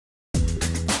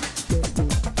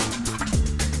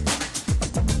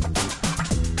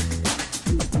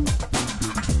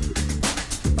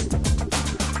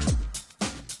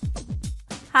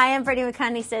Hi, I'm Brittany with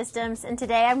Conde Systems, and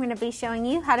today I'm going to be showing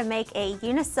you how to make a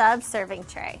Unisub serving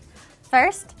tray.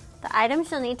 First, the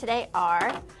items you'll need today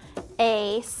are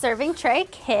a serving tray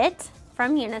kit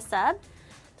from Unisub.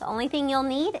 The only thing you'll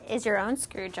need is your own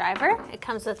screwdriver. It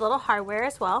comes with little hardware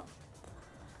as well.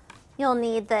 You'll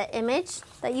need the image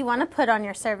that you want to put on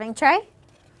your serving tray,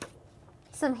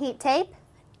 some heat tape,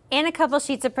 and a couple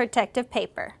sheets of protective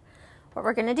paper. What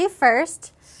we're going to do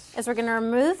first is we're going to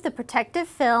remove the protective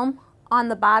film on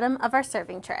the bottom of our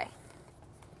serving tray.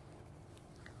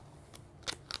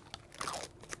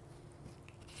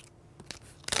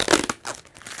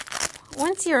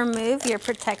 Once you remove your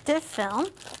protective film,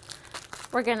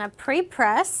 we're going to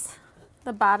pre-press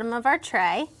the bottom of our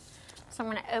tray. So I'm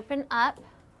going to open up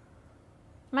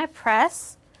my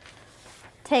press,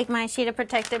 take my sheet of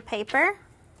protective paper,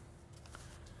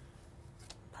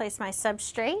 place my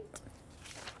substrate,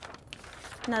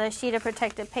 another sheet of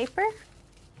protective paper,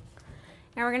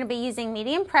 and we're going to be using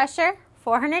medium pressure,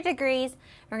 400 degrees.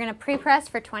 We're going to pre-press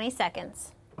for 20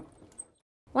 seconds.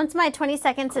 Once my 20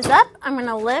 seconds is up, I'm going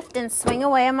to lift and swing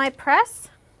away on my press.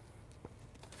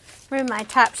 Remove my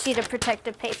top sheet of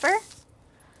protective paper.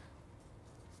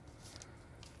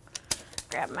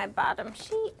 Grab my bottom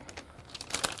sheet.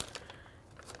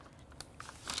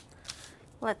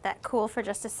 Let that cool for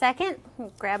just a second.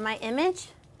 Grab my image,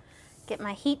 get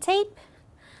my heat tape.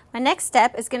 My next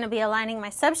step is going to be aligning my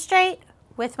substrate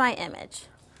with my image.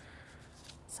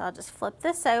 So I'll just flip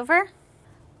this over.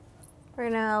 We're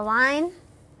going to align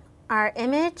our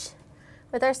image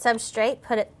with our substrate,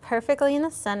 put it perfectly in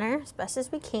the center as best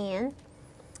as we can.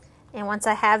 And once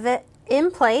I have it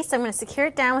in place, I'm going to secure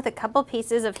it down with a couple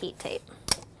pieces of heat tape.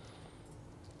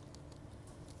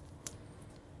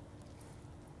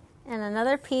 And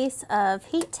another piece of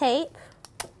heat tape.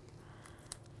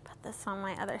 Put this on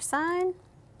my other side.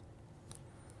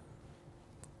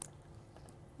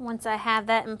 Once I have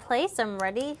that in place, I'm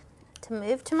ready to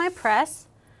move to my press.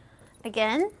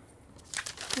 Again,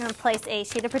 I'm going to place a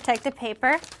sheet of protective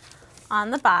paper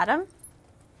on the bottom.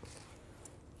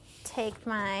 Take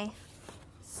my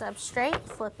substrate,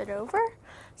 flip it over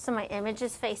so my image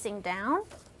is facing down.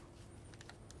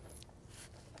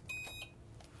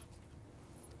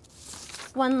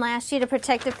 One last sheet of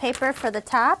protective paper for the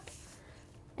top,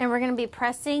 and we're going to be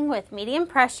pressing with medium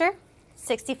pressure,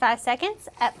 65 seconds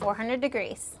at 400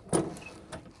 degrees.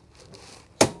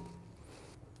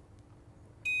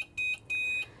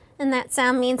 And that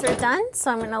sound means we're done,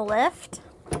 so I'm going to lift,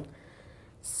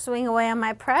 swing away on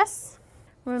my press,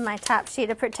 remove my top sheet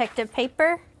of protective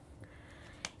paper,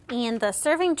 and the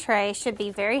serving tray should be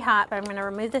very hot, but I'm going to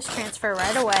remove this transfer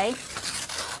right away.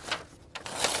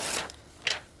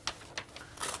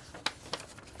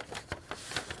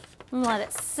 And let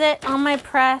it sit on my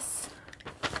press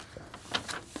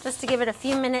just to give it a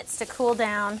few minutes to cool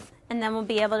down, and then we'll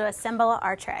be able to assemble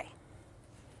our tray.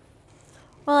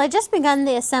 Well, I just begun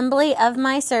the assembly of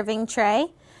my serving tray,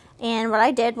 and what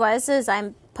I did was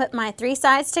I put my three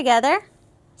sides together,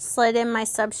 slid in my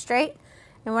substrate,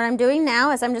 and what I'm doing now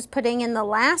is I'm just putting in the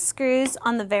last screws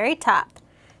on the very top.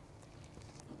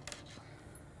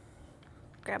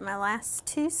 Grab my last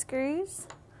two screws.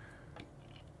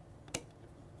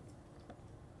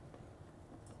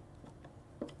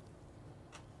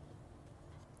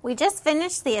 We just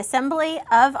finished the assembly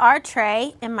of our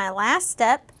tray, and my last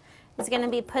step is going to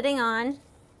be putting on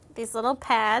these little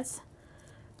pads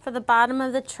for the bottom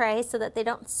of the tray so that they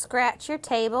don't scratch your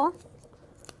table.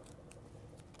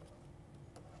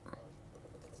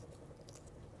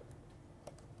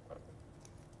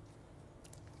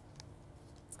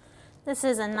 This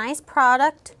is a nice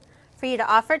product for you to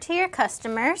offer to your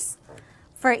customers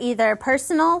for either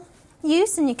personal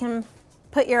use, and you can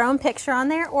put your own picture on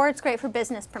there, or it's great for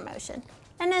business promotion.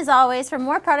 And as always, for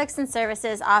more products and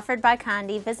services offered by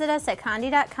Conde, visit us at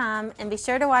conde.com and be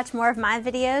sure to watch more of my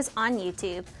videos on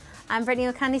YouTube. I'm Brittany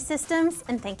with Conde Systems,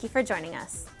 and thank you for joining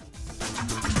us.